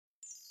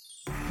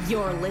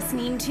You're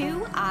listening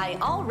to I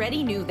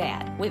Already Knew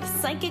That with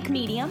psychic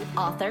medium,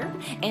 author,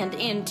 and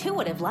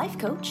intuitive life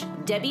coach,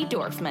 Debbie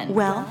Dorfman.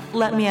 Well,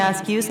 let me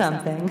ask you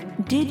something.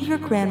 Did your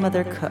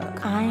grandmother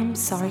cook? I'm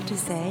sorry to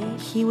say,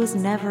 he was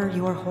never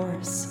your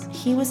horse.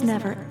 He was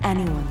never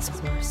anyone's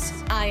horse.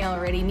 I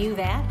Already Knew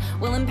That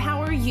will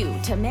empower you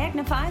to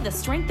magnify the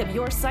strength of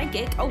your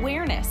psychic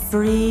awareness.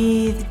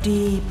 Breathe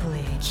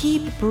deeply.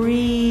 Keep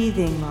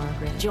breathing,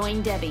 Margaret.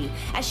 Join Debbie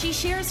as she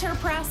shares her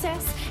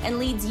process and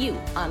leads you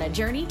on a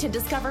journey to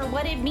discover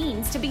what it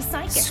means to be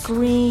psychic.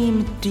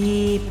 Scream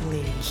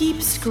deeply.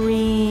 Keep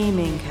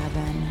screaming,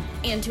 Kevin.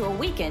 And to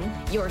awaken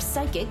your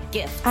psychic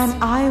gifts. And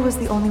I was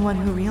the only one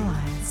who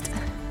realized.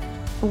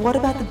 What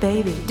about the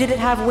baby? Did it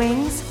have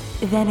wings?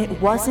 Then it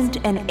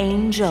wasn't an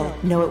angel.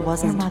 No, it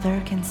wasn't. Your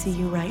mother can see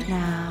you right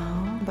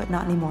now, but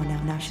not anymore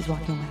now. Now she's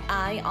walking away.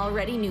 I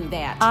already knew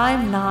that.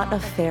 I'm not a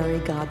fairy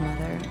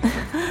godmother.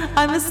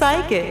 I'm a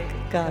psychic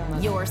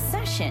godmother. Your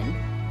session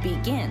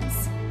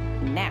begins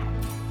now.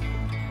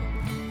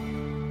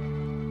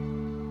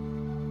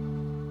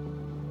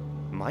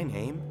 My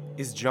name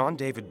is John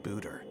David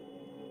Booter.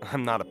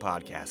 I'm not a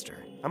podcaster.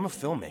 I'm a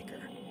filmmaker.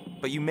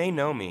 But you may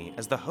know me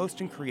as the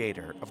host and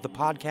creator of the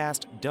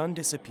podcast Done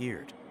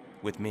Disappeared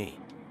with me,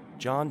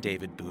 John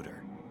David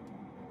Booter.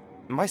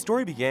 My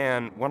story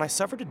began when I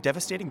suffered a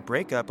devastating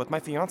breakup with my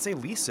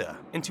fiancée Lisa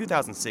in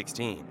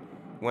 2016,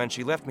 when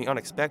she left me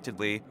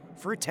unexpectedly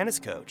for a tennis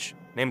coach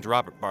named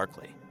Robert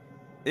Barkley.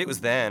 It was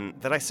then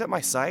that I set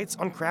my sights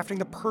on crafting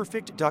the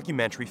perfect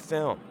documentary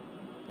film.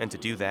 And to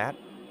do that,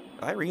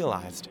 I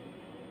realized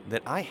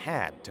that I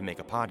had to make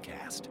a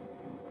podcast.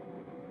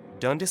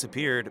 Done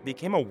Disappeared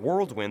became a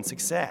whirlwind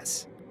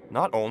success.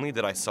 Not only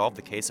did I solve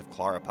the case of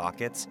Clara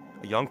Pockets,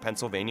 a young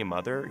Pennsylvania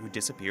mother who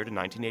disappeared in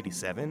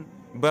 1987,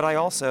 but I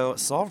also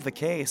solved the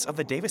case of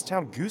the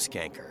Davistown Goose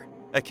Ganker,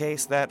 a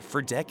case that,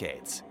 for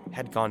decades,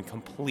 had gone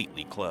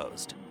completely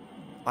closed.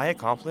 I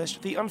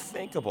accomplished the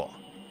unthinkable,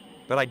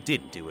 but I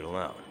didn't do it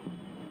alone.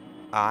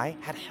 I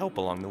had help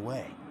along the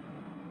way,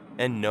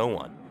 and no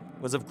one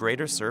was of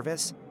greater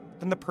service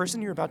than the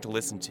person you're about to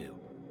listen to,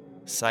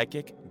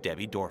 psychic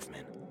Debbie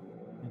Dorfman.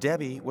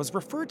 Debbie was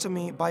referred to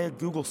me by a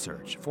Google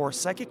search for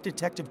Psychic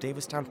Detective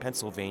Davistown,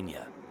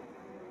 Pennsylvania.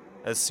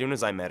 As soon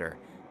as I met her,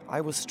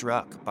 I was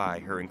struck by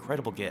her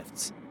incredible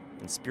gifts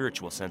and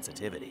spiritual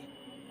sensitivity.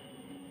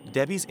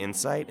 Debbie's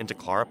insight into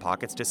Clara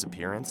Pocket's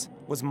disappearance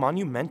was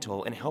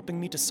monumental in helping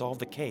me to solve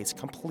the case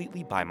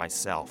completely by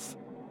myself.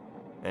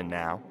 And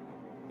now,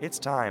 it's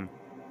time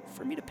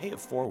for me to pay it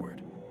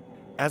forward.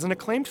 As an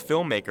acclaimed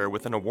filmmaker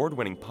with an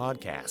award-winning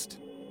podcast,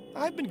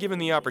 I've been given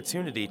the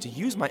opportunity to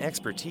use my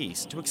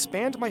expertise to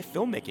expand my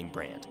filmmaking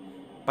brand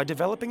by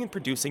developing and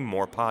producing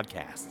more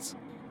podcasts.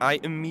 I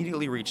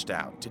immediately reached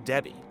out to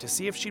Debbie to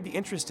see if she'd be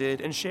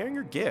interested in sharing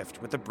her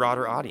gift with a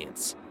broader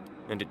audience,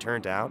 and it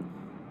turned out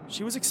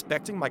she was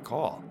expecting my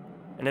call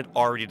and had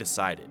already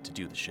decided to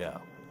do the show.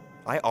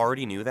 I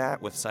Already Knew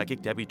That with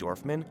psychic Debbie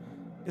Dorfman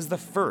is the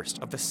first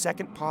of the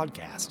second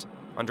podcast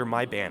under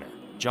my banner,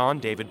 John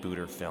David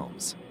Booter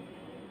Films.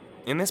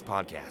 In this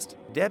podcast,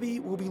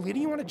 Debbie will be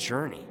leading you on a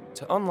journey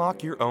to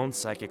unlock your own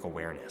psychic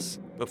awareness.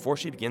 Before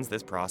she begins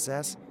this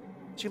process,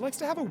 she likes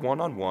to have a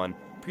one-on-one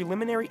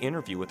preliminary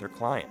interview with her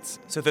clients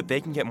so that they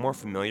can get more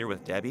familiar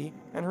with Debbie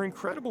and her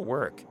incredible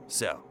work.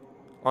 So,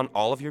 on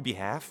all of your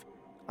behalf,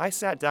 I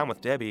sat down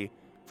with Debbie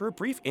for a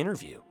brief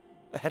interview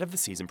ahead of the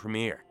season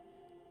premiere.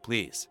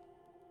 Please,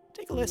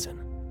 take a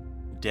listen.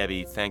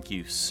 Debbie, thank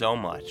you so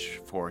much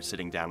for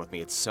sitting down with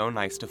me. It's so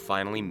nice to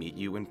finally meet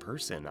you in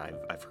person.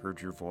 I've heard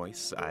your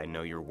voice, I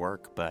know your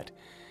work, but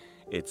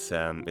it's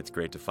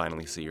great to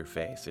finally see your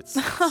face. It's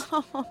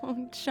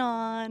Oh,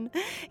 John,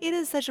 it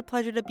is such a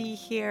pleasure to be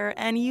here,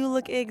 and you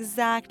look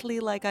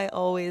exactly like I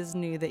always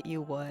knew that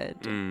you would.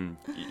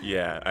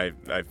 Yeah,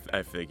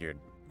 I figured.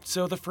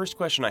 So the first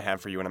question I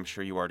have for you, and I'm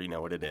sure you already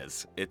know what it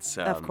is. It's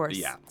of course.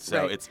 Yeah.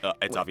 So right.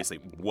 It's obviously,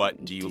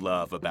 what do you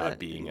love about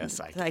being a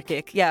psychic?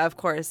 Psychic, yeah, of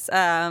course.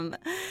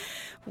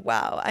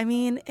 Wow. I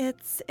mean,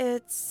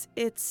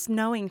 it's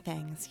knowing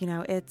things. You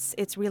know,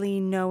 it's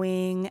really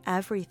knowing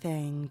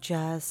everything.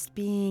 Just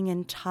being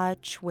in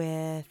touch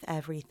with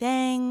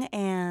everything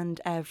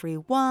and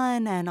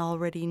everyone, and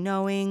already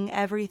knowing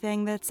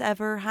everything that's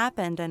ever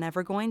happened and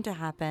ever going to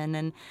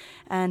happen,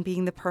 and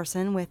being the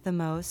person with the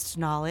most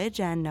knowledge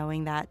and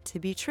knowing that to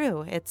be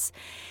true. It's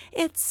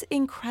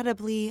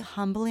incredibly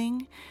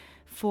humbling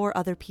for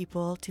other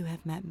people to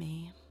have met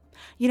me.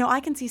 You know, I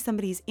can see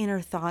somebody's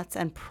inner thoughts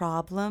and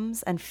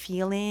problems and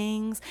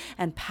feelings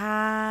and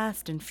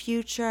past and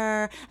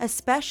future,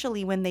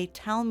 especially when they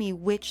tell me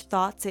which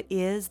thoughts it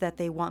is that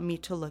they want me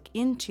to look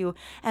into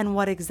and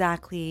what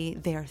exactly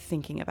they're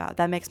thinking about.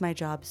 That makes my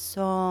job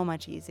so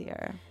much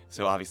easier.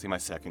 So obviously my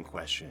second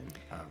question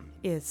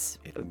is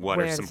what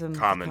are some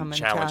common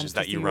challenges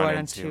that you run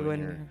into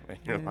in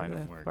your line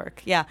of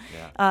work? Yeah.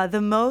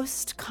 The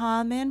most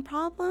common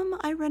problem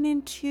I run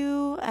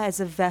into as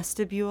a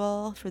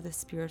vestibule for the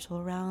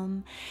spiritual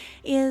realm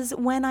is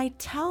when I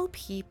tell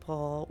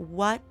people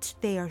what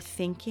they are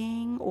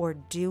thinking or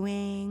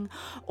doing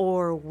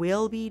or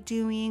will be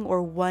doing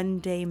or one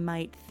day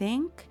might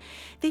think.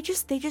 They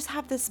just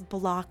have this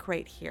block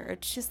right here.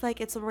 It's just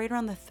like it's right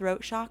around the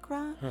throat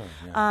chakra.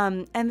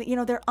 And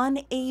they're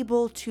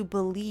unable to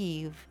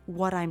believe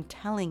what I'm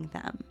telling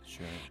them.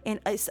 Sure. And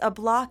a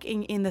block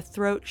in the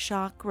throat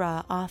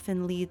chakra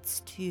often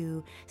leads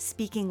to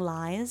speaking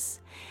lies.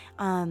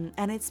 And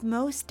it's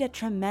most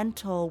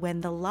detrimental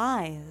when the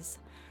lies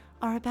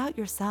are about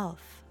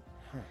yourself.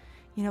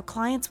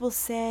 Clients will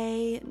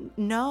say,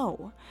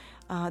 no,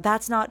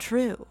 that's not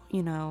true.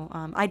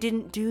 I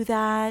didn't do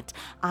that.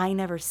 I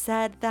never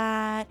said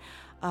that.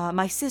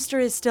 My sister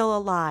is still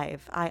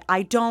alive.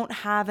 I don't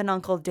have an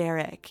Uncle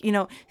Derek.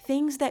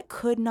 Things that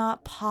could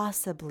not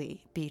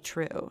possibly be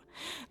true.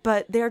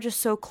 But they're just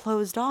so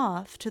closed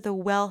off to the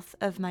wealth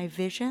of my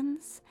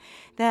visions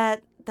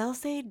that they'll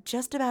say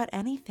just about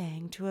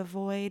anything to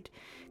avoid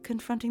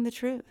confronting the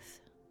truth.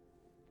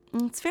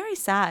 And it's very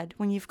sad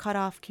when you've cut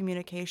off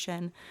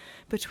communication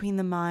between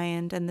the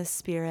mind and the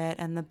spirit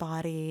and the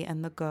body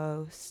and the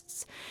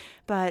ghosts.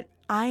 But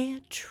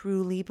I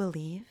truly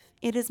believe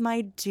it is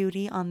my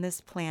duty on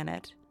this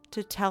planet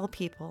to tell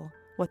people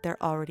what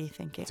they're already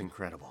thinking. It's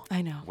incredible.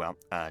 I know. Well,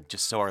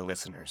 just so our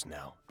listeners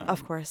know.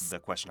 Of course. The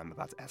question I'm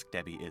about to ask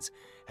Debbie is,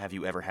 have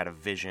you ever had a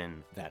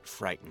vision that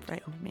frightened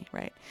you? Me,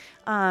 right.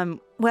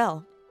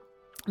 Well,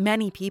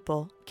 many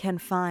people can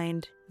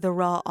find the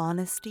raw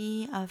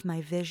honesty of my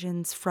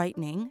visions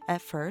frightening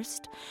at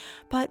first,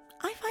 but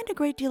I find a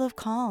great deal of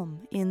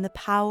calm in the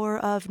power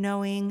of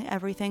knowing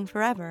everything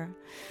forever.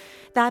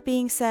 That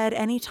being said,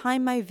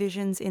 anytime my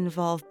visions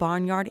involve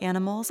barnyard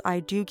animals, I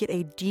do get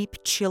a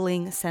deep,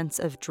 chilling sense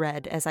of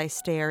dread as I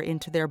stare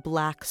into their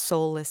black,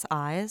 soulless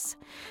eyes.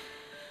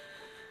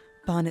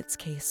 Bonnet's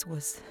case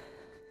was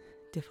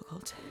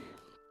difficult.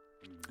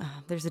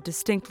 There's a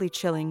distinctly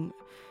chilling,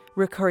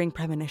 recurring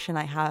premonition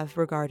I have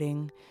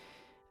regarding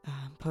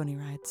pony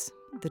rides.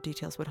 The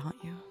details would haunt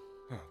you.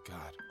 Oh,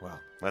 God. Well,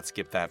 let's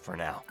skip that for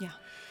now. Yeah.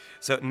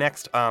 So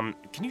next,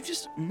 can you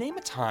just name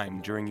a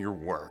time during your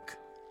work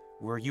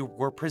where you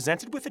were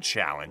presented with a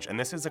challenge, and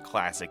this is a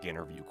classic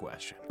interview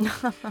question.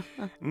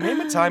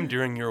 Name a time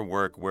during your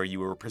work where you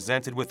were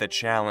presented with a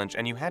challenge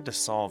and you had to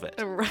solve it.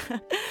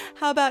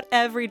 How about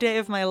every day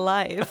of my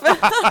life?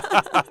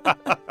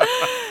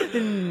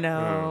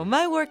 No,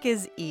 my work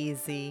is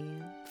easy.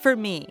 For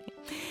me,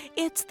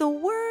 it's the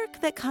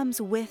work that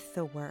comes with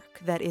the work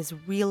that is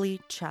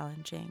really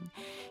challenging.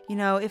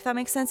 If that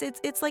makes sense,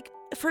 it's like,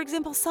 for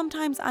example,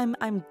 sometimes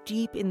I'm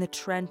deep in the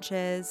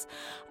trenches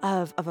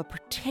of a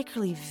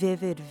particularly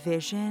vivid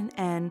vision,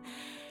 and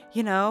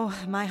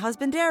my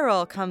husband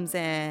Daryl comes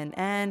in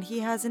and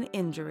he has an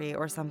injury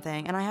or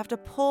something, and I have to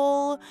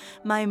pull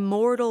my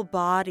mortal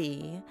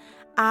body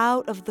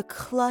out of the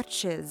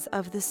clutches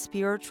of the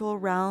spiritual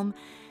realm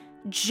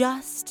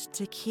just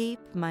to keep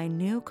my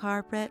new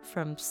carpet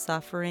from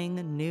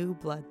suffering new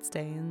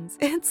bloodstains.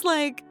 It's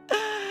like,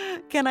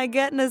 can I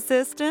get an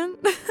assistant?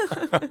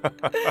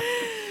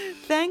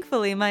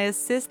 Thankfully, my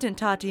assistant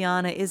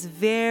Tatiana is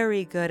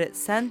very good at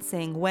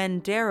sensing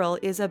when Daryl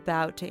is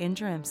about to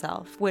injure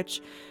himself,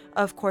 which,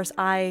 of course,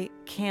 I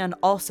can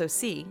also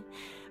see,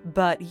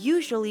 but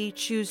usually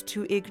choose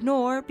to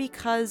ignore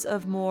because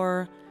of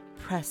more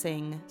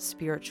pressing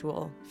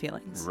spiritual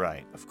feelings.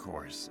 Right, of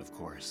course.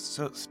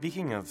 So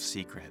speaking of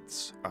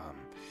secrets,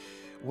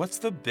 what's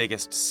the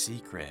biggest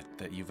secret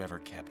that you've ever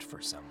kept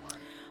for someone?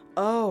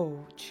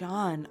 Oh,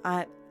 John,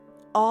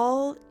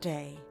 all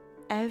day,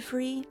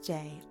 every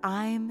day,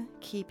 I'm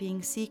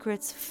keeping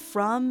secrets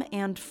from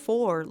and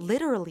for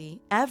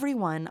literally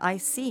everyone I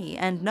see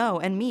and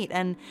know and meet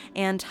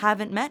and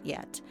haven't met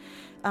yet.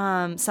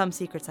 Some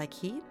secrets I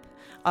keep,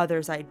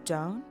 others I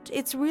don't.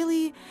 It's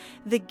really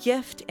the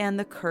gift and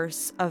the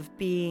curse of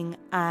being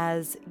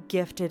as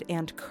gifted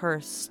and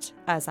cursed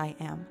as I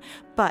am.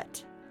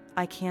 But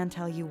I can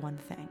tell you one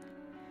thing.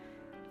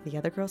 The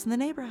other girls in the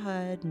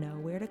neighborhood know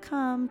where to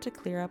come to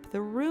clear up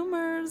the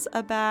rumors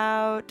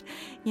about,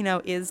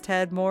 is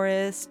Ted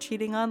Morris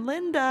cheating on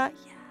Linda?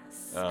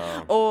 Yes.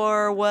 Oh.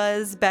 Or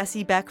was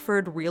Bessie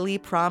Beckford really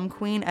prom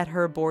queen at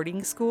her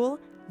boarding school?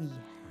 Yes.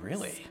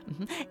 Really?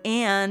 Mm-hmm.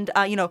 And,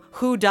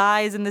 who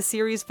dies in the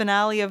series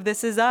finale of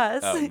This Is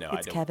Us? Oh, no,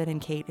 it's Kevin and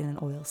Kate in an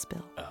oil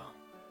spill. Oh.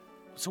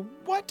 So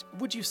what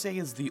would you say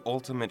is the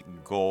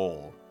ultimate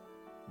goal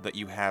that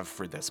you have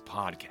for this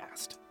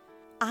podcast?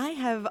 I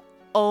have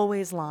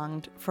always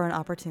longed for an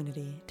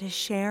opportunity to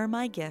share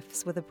my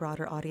gifts with a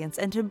broader audience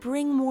and to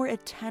bring more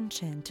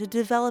attention to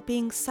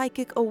developing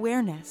psychic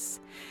awareness.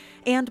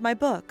 And my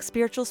book,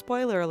 Spiritual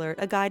Spoiler Alert,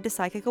 A Guide to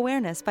Psychic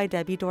Awareness by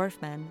Debbie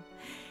Dorfman.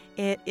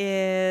 It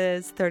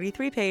is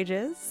 33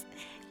 pages,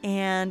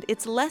 and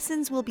its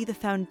lessons will be the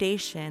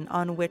foundation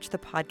on which the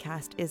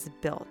podcast is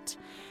built.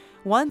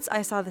 once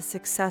I saw the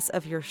success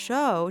of your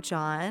show,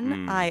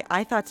 John,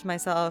 I thought to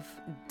myself,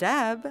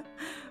 Deb,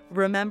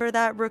 remember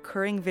that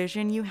recurring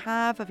vision you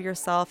have of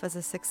yourself as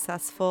a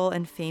successful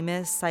and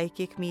famous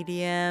psychic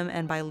medium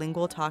and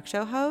bilingual talk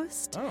show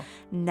host? Oh.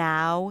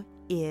 Now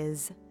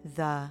is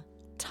the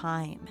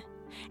time.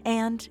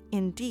 And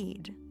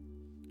indeed,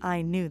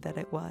 I knew that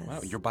it was.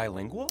 Wow, you're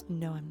bilingual?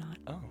 No, I'm not.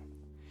 Oh.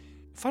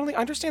 Finally,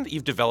 I understand that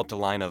you've developed a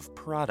line of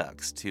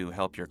products to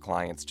help your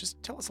clients.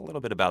 Just tell us a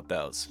little bit about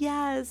those.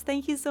 Yes,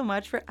 thank you so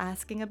much for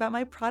asking about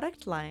my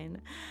product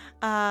line.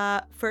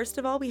 First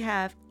of all, we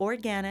have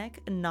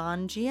organic,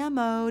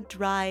 non-GMO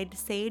dried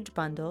sage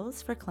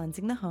bundles for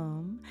cleansing the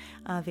home.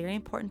 Very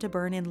important to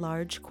burn in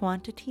large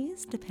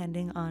quantities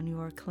depending on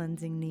your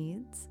cleansing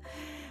needs.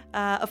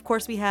 Of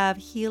course, we have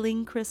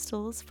healing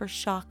crystals for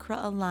chakra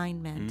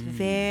alignment.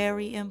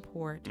 Very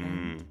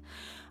important.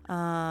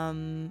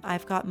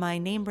 I've got my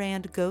name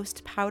brand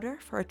ghost powder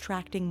for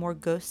attracting more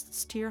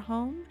ghosts to your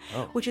home,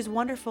 which is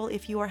wonderful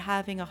if you are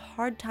having a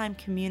hard time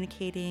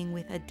communicating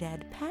with a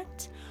dead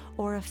pet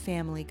or a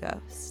family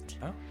ghost.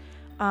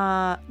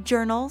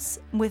 Journals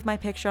with my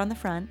picture on the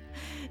front.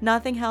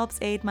 Nothing helps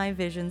aid my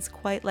visions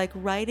quite like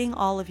writing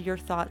all of your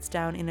thoughts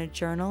down in a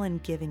journal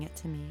and giving it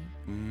to me.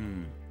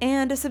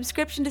 And a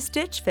subscription to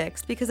Stitch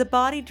Fix, because a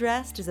body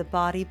dressed is a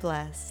body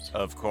blessed.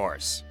 Of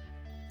course.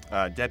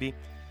 Debbie,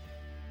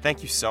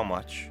 thank you so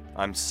much.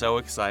 I'm so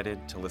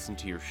excited to listen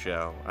to your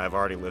show. I've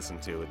already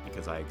listened to it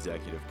because I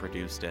executive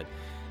produced it.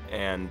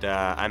 And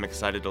I'm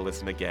excited to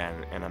listen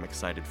again, and I'm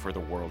excited for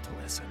the world to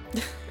listen.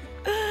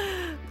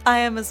 I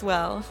am as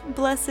well.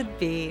 Blessed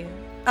be.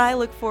 I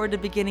look forward to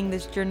beginning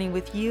this journey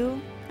with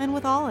you and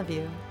with all of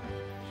you.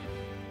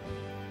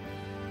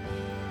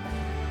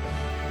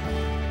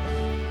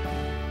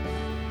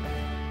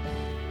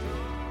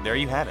 There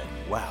you have it.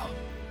 Wow.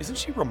 Isn't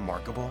she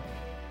remarkable?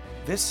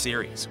 This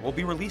series will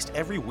be released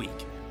every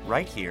week,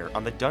 right here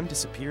on the Done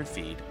Disappeared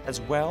feed,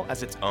 as well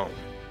as its own.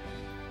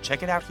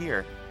 Check it out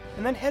here,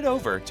 and then head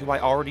over to I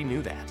Already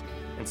Knew That,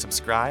 and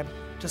subscribe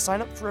to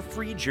sign up for a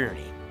free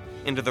journey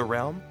into the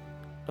realm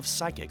of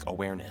psychic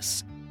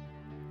awareness.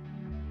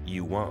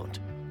 You won't.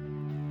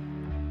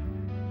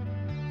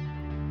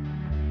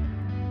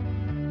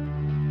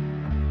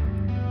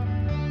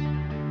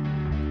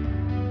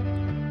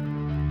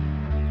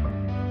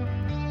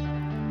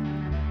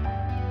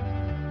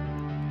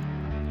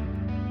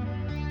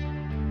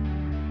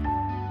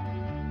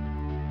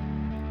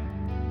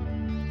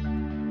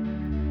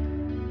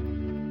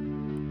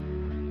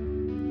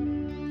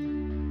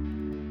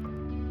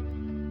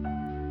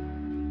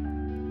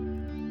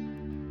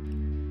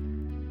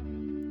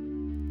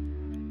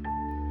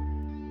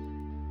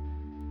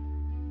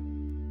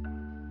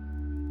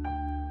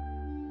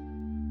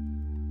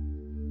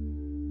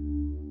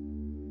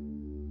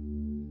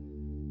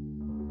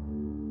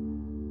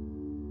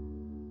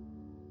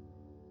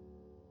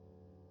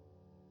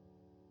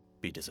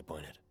 Be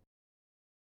disappointed.